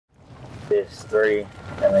There's 3,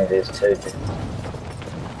 and then there's 2.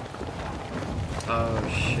 Oh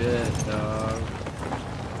shit, dog.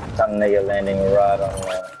 Some nigga landing right on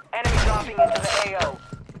the... Enemy dropping into the AO.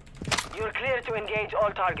 You're clear to engage all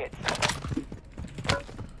targets.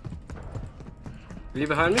 Are you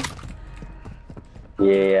behind me?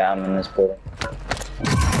 Yeah, I'm in this building.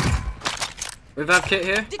 Revive kit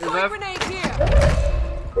here. Decoy grenade here.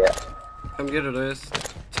 Yeah. Come get it, Lewis.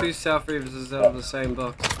 2 South Reavers out of the same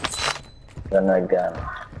box. Got no gun.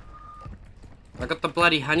 I got the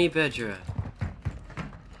bloody honey badger.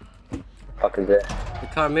 Fuck is that? The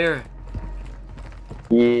Chimera.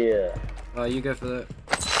 Yeah. Oh, you go for that.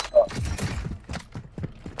 Oh.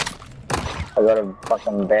 I got a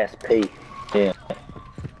fucking bass P. Yeah.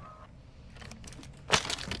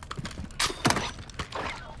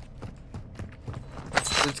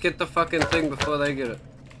 Let's get the fucking thing before they get it.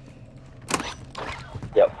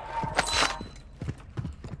 Yep.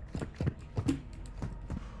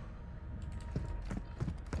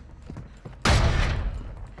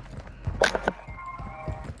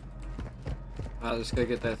 Alright, let's go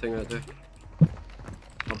get that thing right there.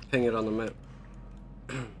 I'll ping it on the map.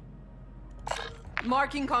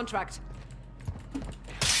 Marking contract.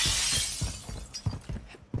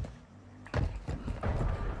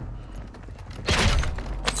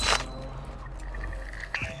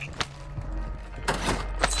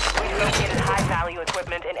 We've located high-value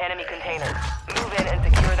equipment in enemy containers. Move in and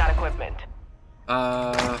secure that equipment.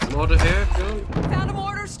 Mortar here, go. Found a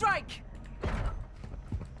mortar strike.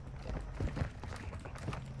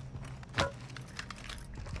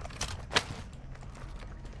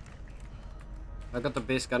 I got the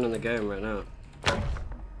best gun in the game right now.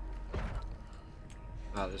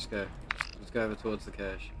 Alright, let's go. Let's go over towards the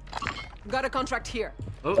cache. Got a contract here.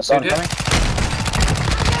 Oh, That's dude on here. coming.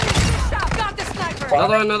 Got the sniper.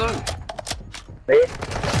 Another one. Wait.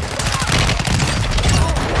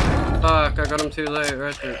 Fuck, I got him too late.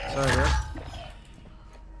 Right there. Sorry, bro.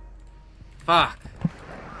 Fuck.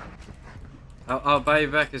 I'll buy you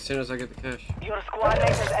back as soon as I get the cash. Your squad mate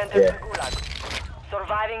has entered Yeah. the Gulag.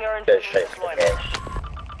 Surviving earns Go you straight for the deployment. cash.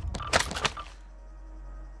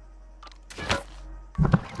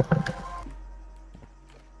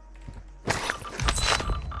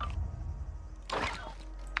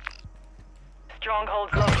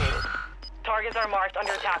 Strongholds located. Targets are marked on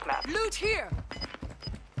your attack map. Loot here.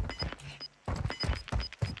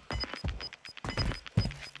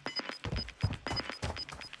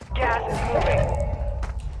 Gas is moving.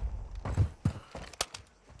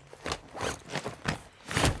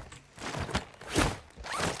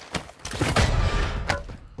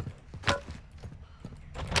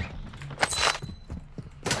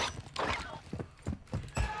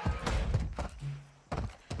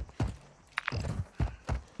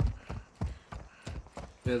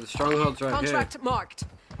 Yeah, the stronghold's right Contract here. marked.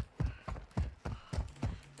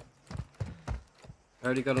 I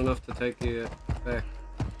already got enough to take you back.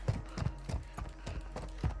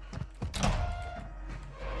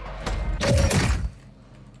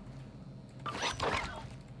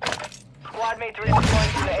 Squad mates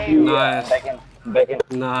redeploying to the AO. Nice. Back in.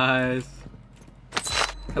 Nice.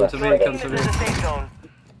 Come to me, come to This me. is the safe zone.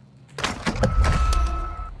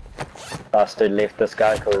 Bastard left this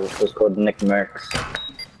guy was called Nick Merckx.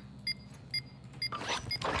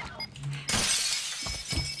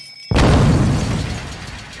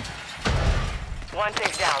 One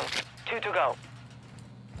take down. 2 to go.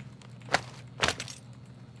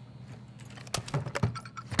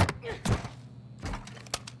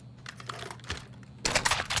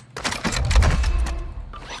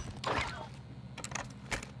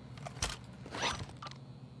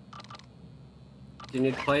 Do you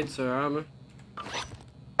need plates or armor?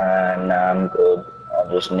 Nah, I'm good.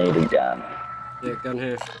 I just need a gun. Yeah, gun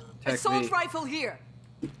here. Tech Assault V. rifle here.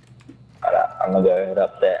 Alright, I'm gonna go hit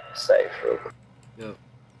up that safe real quick. Yep.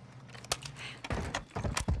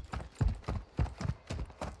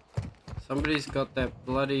 Somebody's got that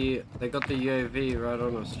bloody... They got the UAV right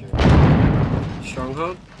on us, dude.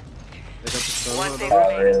 Stronghold? They got the stronghold One on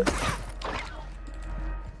us? Oh, really?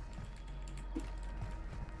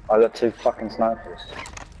 I got 2 fucking snipers.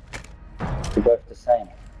 They're both the same.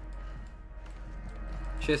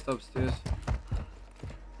 Chest upstairs.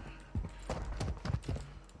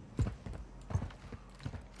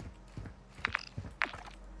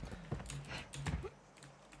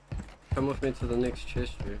 Come with me to the next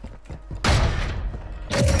chest, dude.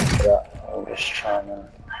 Yeah, I'm just trying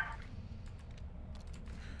to...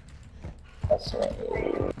 That's me.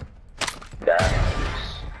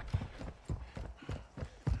 Guns.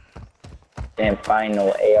 Can't find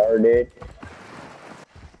no AR, dude.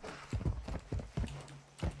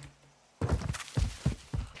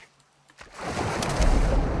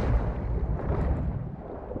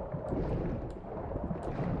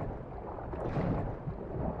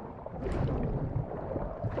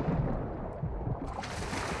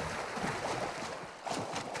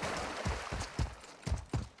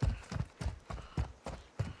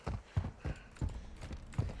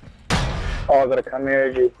 Oh, I got a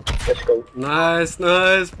camera, G. Let's go. Nice,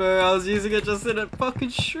 bro. I was using it just in it. Fucking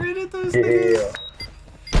shredded those Yeah. niggas.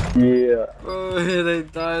 Yeah. Bro, they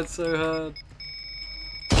died so hard.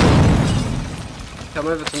 Come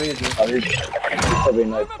over to me, G. Probably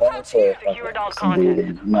no point for Secured all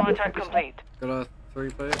content. Contract complete. Got a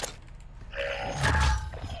 3-plate.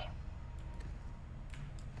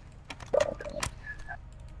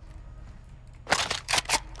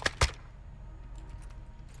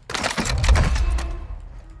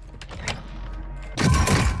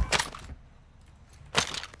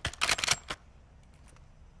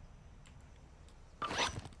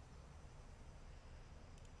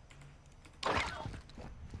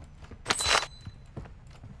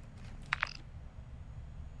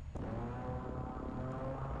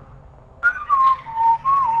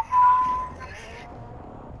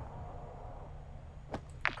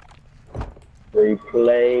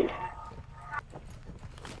 Replay.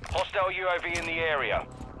 Hostile UAV in the area.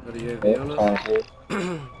 Got a UAV on us.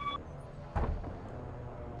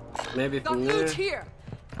 Maybe Got from loot there. here.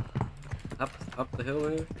 Up the hill,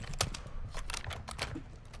 maybe.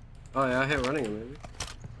 Oh yeah, I hear running him, maybe.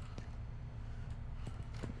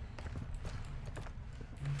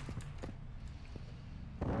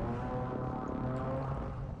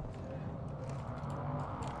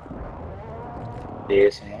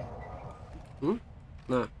 Yes, no? Hmm?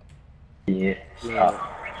 No. Yeah. No.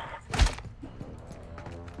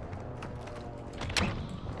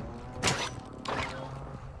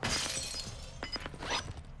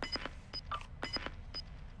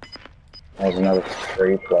 There's another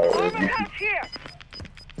free player, isn't it? Here.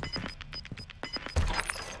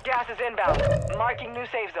 Gas is inbound. Marking new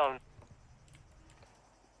safe zone.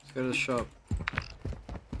 Let's go to the shop.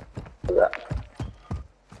 That.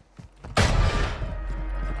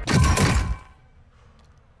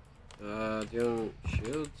 Do you want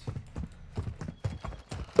shields?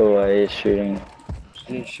 Oh, he's shooting.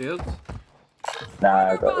 You need shields? Nah, I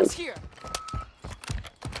Your got boss it. here.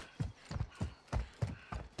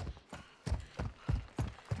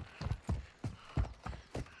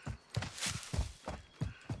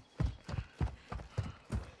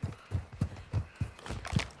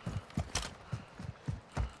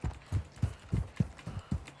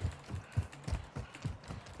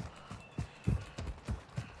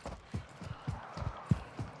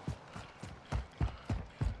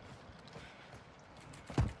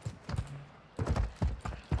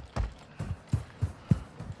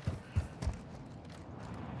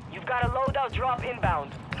 You've got a loadout drop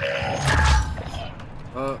inbound.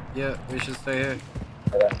 Oh, yeah, we should stay here.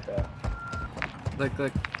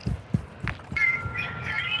 Click.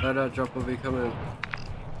 That drop will be coming.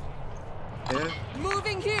 Here?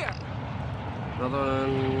 Moving here. Another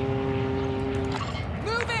one.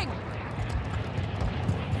 Moving.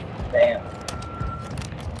 Damn.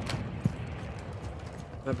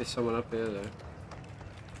 Might be someone up here though.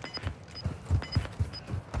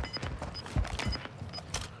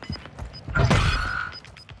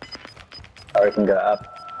 Or we can go up.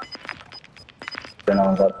 Then no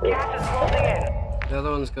one's up there. Gas is closing in. The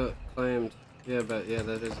other one's got claimed. Yeah, but yeah,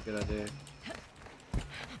 that is a good idea.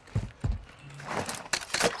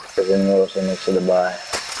 Because then we're also next to the buy.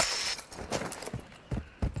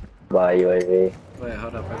 Buy UAV. Wait,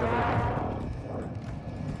 hold up, I got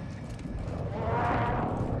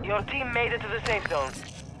Your team made it to the safe zone.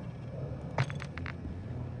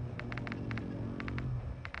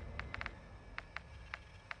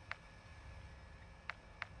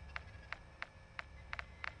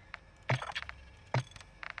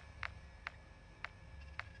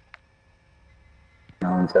 No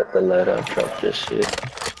one's at the loadout drop just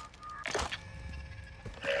yet.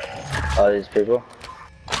 Oh, these people?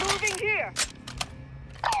 Moving here.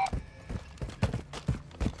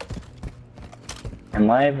 Am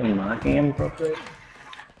I even marking him properly?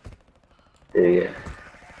 Yeah.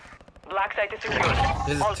 Black site is secured.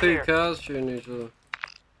 There's All two clear. cars shooting each other.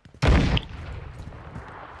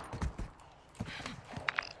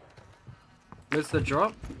 Where's the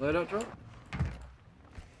drop? Loadout drop?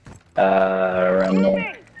 Around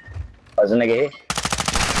there. Oh, there's a nigga here.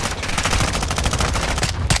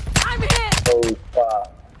 I'm hit. Oh,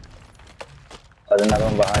 fuck. Oh, there's another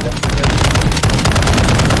one behind him.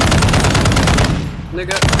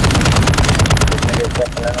 Nigga! This nigga's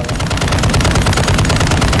dropping in on me.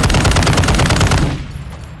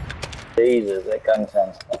 Jesus, that gun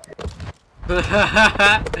sounds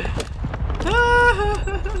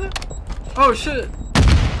Oh shit!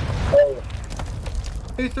 Oh,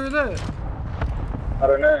 Who threw that? I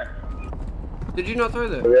don't know. Did you not throw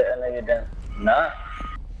that? We're at a nigga down. Nah.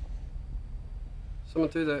 Someone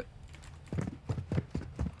threw that.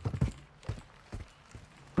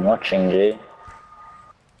 watching, G.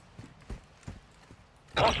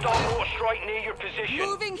 Hostile mortar strike near your position.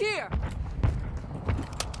 Moving here.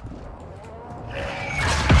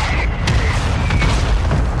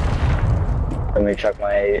 Let me check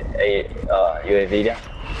my UAV again.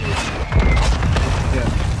 Yeah.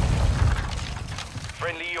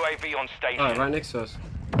 Friendly UAV on station. Alright, right next to us.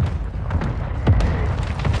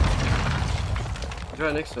 He's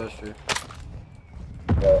right next to us, Drew.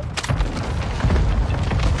 Yeah.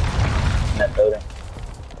 In that building.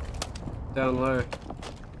 Down low.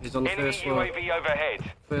 He's on the Enemy first floor. UAV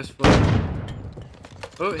overhead. First floor.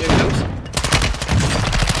 Oh, here he comes.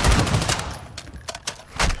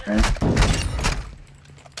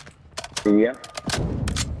 See ya.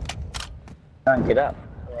 Come on, get up.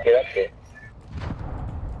 Get up there.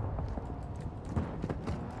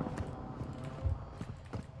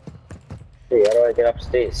 Hey, how do I get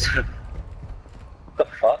upstairs? What the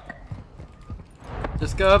fuck?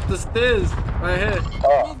 Just go up the stairs. Right here.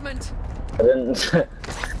 Oh, Movement. I didn't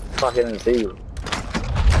fucking see you.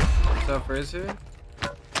 South is here.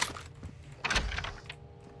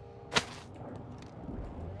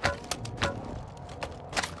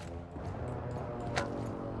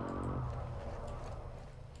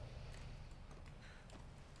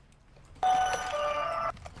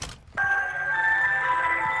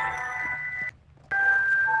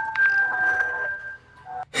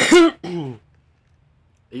 Are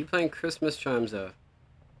you playing Christmas chimes though?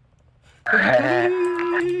 Yeah.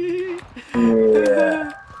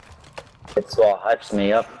 It's what hypes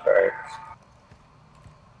me up, bro.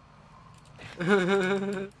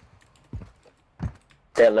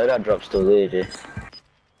 That loadout drop's still there, G.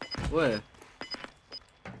 Where?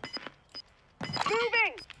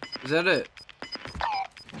 Moving! Is that it?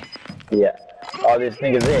 Yeah. Oh, there's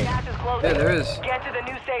niggas there. Gas is closing. Yeah, there is. Get to the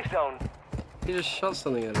new safe zone. He just shot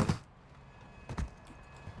something at us.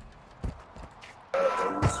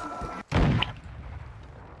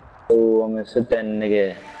 Oh, I'm gonna sit that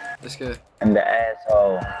nigga Let's go. in the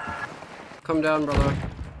asshole. Come down, brother.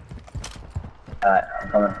 Alright, I'm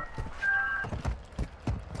coming.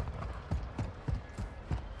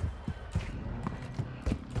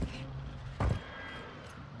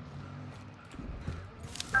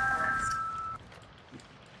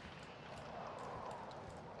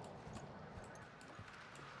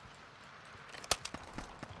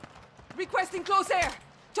 Requesting close air.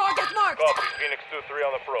 Target marked. Copy. Phoenix 2-3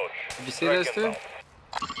 on approach. Did you see those two?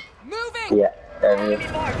 Moving. Yeah, there it Enemy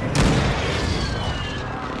is. marked.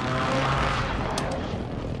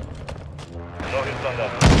 No hits on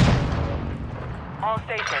that. All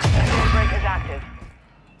stations. Break is active.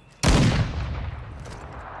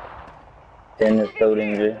 In this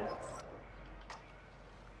building, G.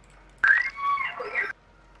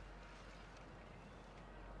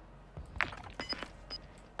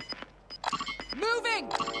 Moving.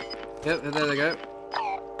 Yep, there they go.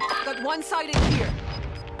 Got one sided here.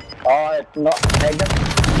 Oh, it's not Magnum.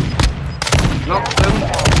 Knocked them.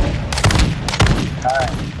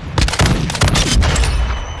 Alright.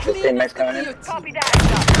 This teammate's coming in. Copy that.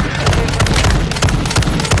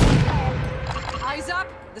 Eyes up.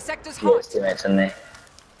 The sector's Yes, hot. teammates in there.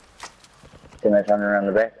 Teammates running around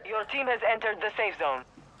the back. Your team has entered the safe zone.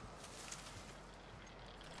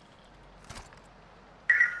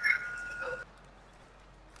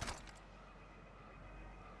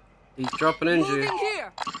 He's dropping in, G. Moving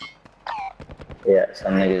here. Yeah,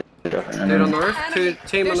 some niggas dropping in. Dude on the roof. Enemy.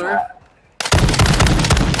 Team on the There's-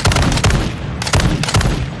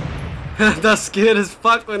 roof. They're scared as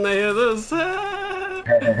fuck when they hear this. Bro.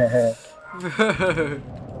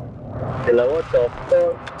 Hello, what the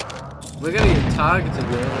fuck? We're gonna get targeted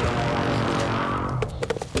now.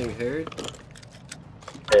 Being heard.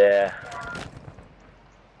 Yeah.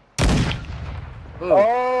 Oh,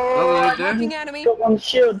 Oh, another dude Marking there. enemy. go on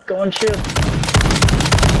shield, go on shield.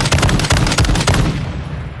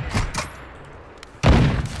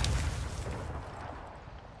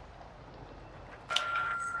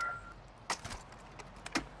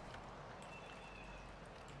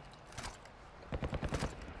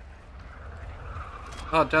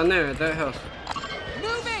 Oh, down there at that house.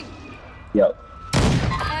 Moving. Yo.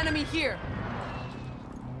 Enemy here.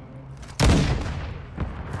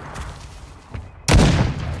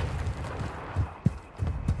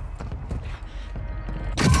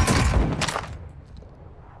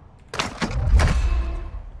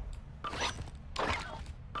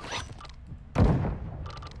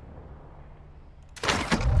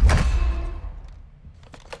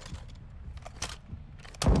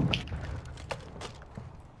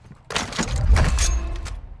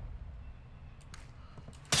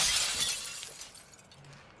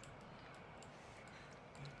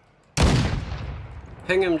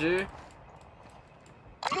 ping him, G.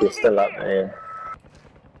 He's still up there.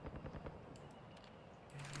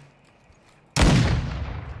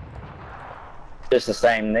 Just the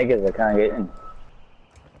same niggas, I can't get in.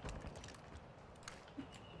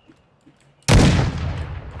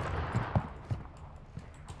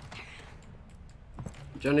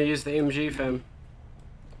 Do you want to use the MG, fam?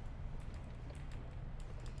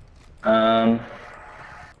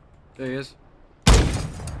 There he is.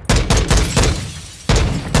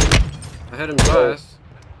 I hit him twice.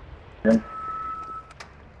 Yeah.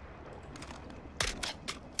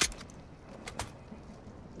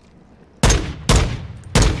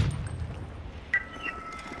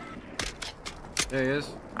 There he is.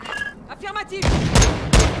 Affirmative.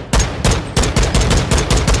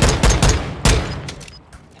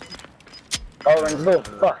 Oh, in the door.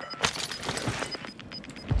 Fuck.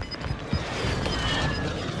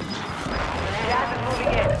 Gas is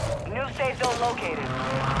moving in. New safe zone located.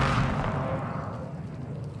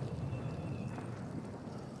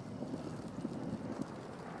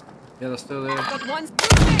 Yeah, they're still there. Got one.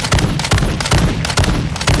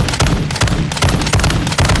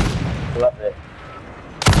 Still up there.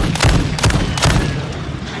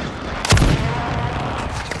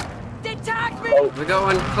 They tagged me. Oh, We got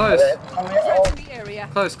one close. Searching the area.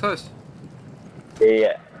 Close, close.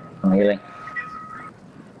 yeah. I'm healing.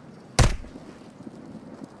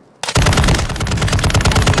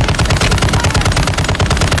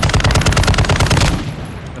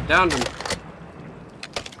 I downed him.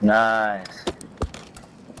 Nice.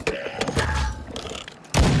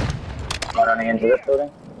 Am I running into this building?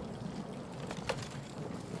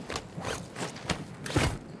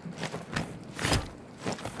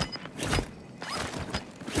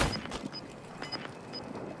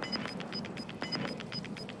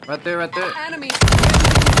 Right there, right there. Enemy. He's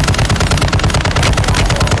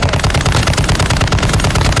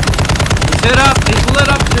lit up. He's lit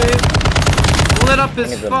up, dude. Lit up as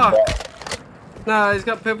He's a fuck. bot. Nah, he's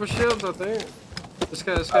got purple shields, I think. Let's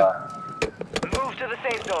go, let's go. Move to the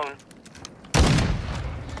safe zone.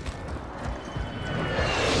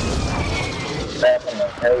 Back in the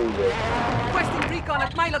hell yeah. Requesting recon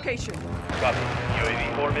at my location. Copy.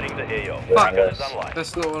 UAV orbiting the AO. Fuck. Gun is online.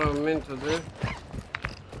 That's not what I meant to do.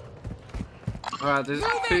 Alright, there's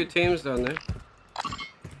two teams down there.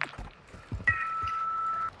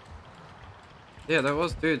 Yeah, there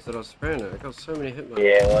was dudes that I was spraying at. I got so many hit marks.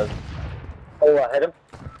 Yeah, it was. Oh, I hit him.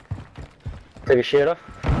 Took a shield off.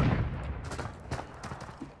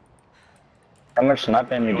 How much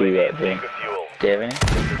sniper ammo do you got, bro? Tank of fuel. Do you have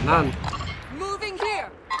any? None. Moving here.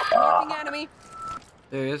 Marking enemy.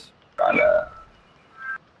 There he is. Kinda.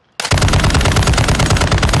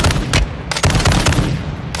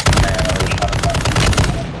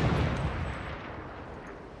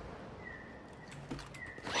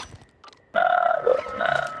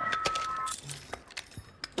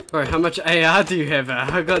 Bro, how much AR do you have?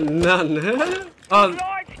 I got none. Oh,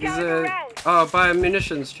 there's a... Oh, buy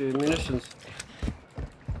munitions, dude. Munitions.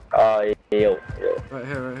 Oh, yeah. Right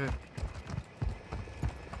here, right here.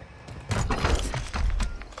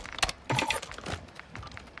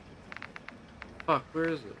 Fuck, where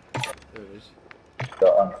is it? There it is.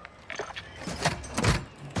 Got one.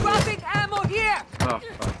 Dropping ammo here. Oh,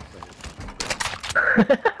 fuck.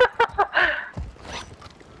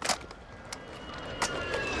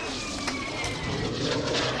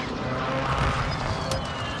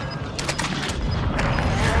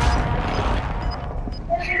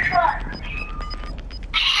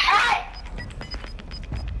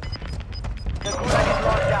 The gulag is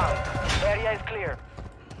locked down. Area is clear.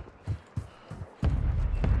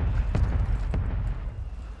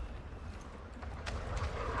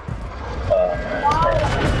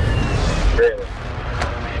 Really?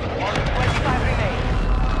 Only 25 remain.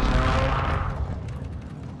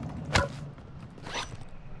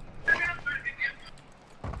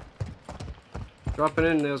 Dropping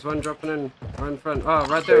in, there's one dropping in. Right in front. Oh,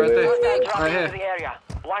 right there, right there. Dropping Right into here. the area.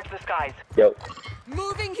 Watch the skies. Yo.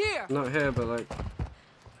 Moving here. Not here, but like...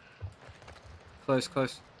 Close,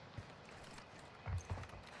 close.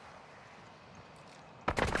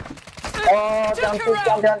 Oh, down, please,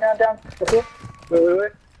 down. Okay.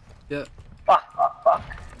 Wait. Yeah. Fuck.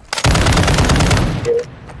 Yeah.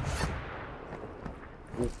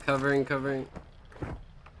 I'm covering.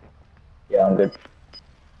 Yeah, I'm good.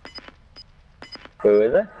 Who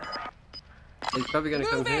is it? He's probably gonna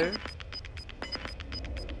come Moving. here.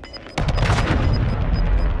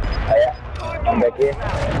 Oh, yeah. I'm back here.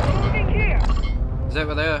 Moving here. Is that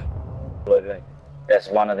where they are? All the way back. That's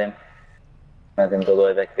one of them. One of them's all the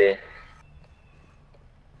way back there.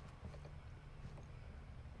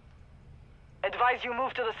 Advise advise you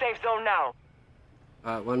move to the safe zone now.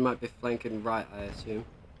 Alright, one might be flanking right, I assume.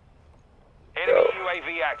 Enemy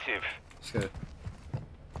UAV active. Let's go.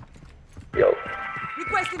 Yo.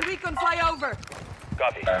 Requesting recon flyover.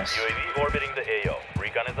 Copy. Nice. UAV orbiting the AO.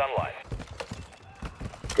 Recon is online.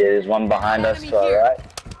 Yeah, there's one behind us to our right.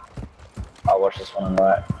 I'll watch this one on the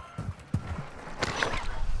right.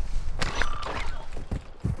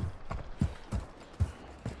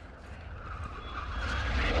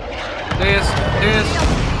 There's.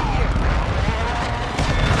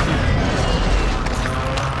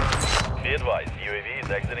 Be advised, UAV is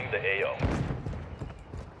exiting the AO.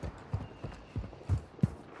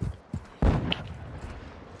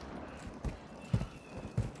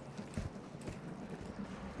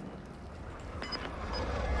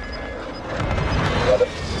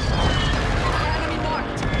 Enemy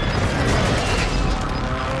marked.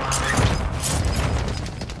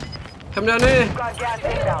 Come down here. Got gas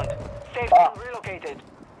inbound. Safe zone relocated.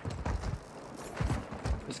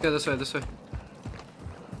 Let's go this way, this way.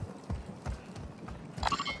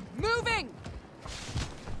 Moving.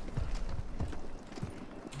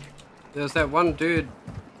 There's that one dude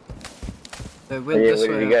that went Yeah, this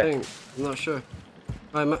where did way, he I go? think. I'm not sure.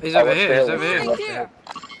 Oh, he's Oh, over what's here, the he's hell? over here. Moving here.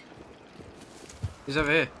 He's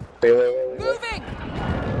over here. Wait. Moving.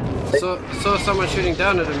 Saw someone shooting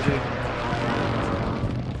down at him, G.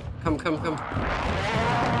 Come.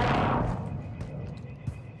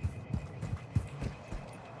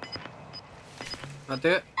 Right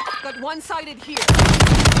there. Got one-sided here.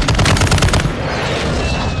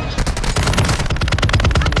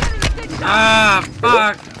 Ah,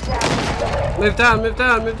 fuck! Move down.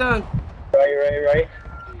 Right.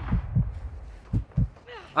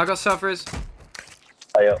 I got suffers.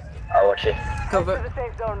 Oh, yo. I'll watch it. To Cover. the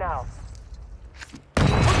safe zone now.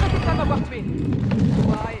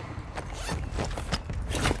 Quiet.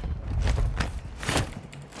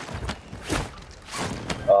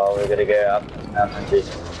 Oh, we're gonna go up. Mountain G.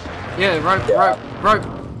 Yeah, rope.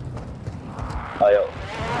 Oh, yo.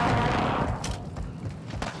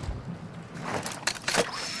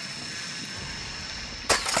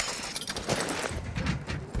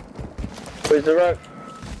 Where's the rope?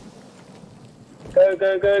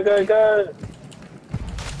 Go.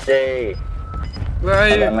 Hey, Where are I'm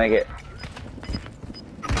gonna you? make it.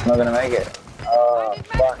 I'm not gonna make it. Oh,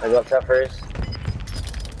 fuck, I got suffers.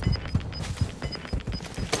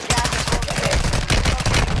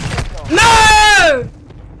 No!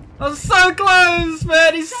 I'm so close,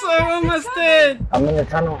 man. He's so almost dead. I'm in the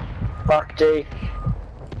tunnel. Fuck, G.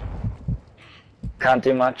 Can't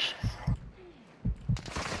do much.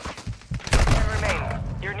 10 remain.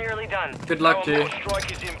 You're nearly done. Good luck, Our G. more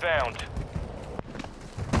strike is inbound.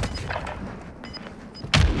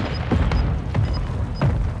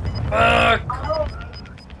 Fuck!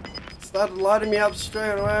 Started lighting me up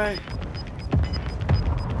straight away.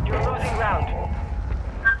 You're losing ground.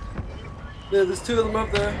 Yeah, there's two of them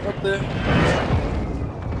up there.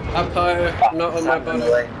 Up higher, not on my Something button.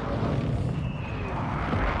 away.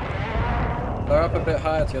 They're up a bit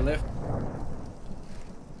higher to your left.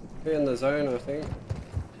 Be in the zone, I think.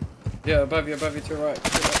 Yeah, above you to your right.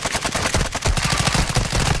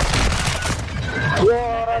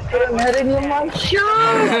 What? I'm heading in my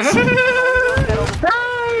shot!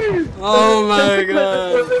 Oh my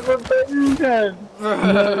god!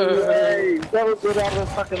 Hey, that was without a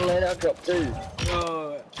fucking layout drop too.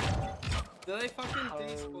 Bro. Do they fucking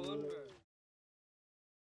despawn?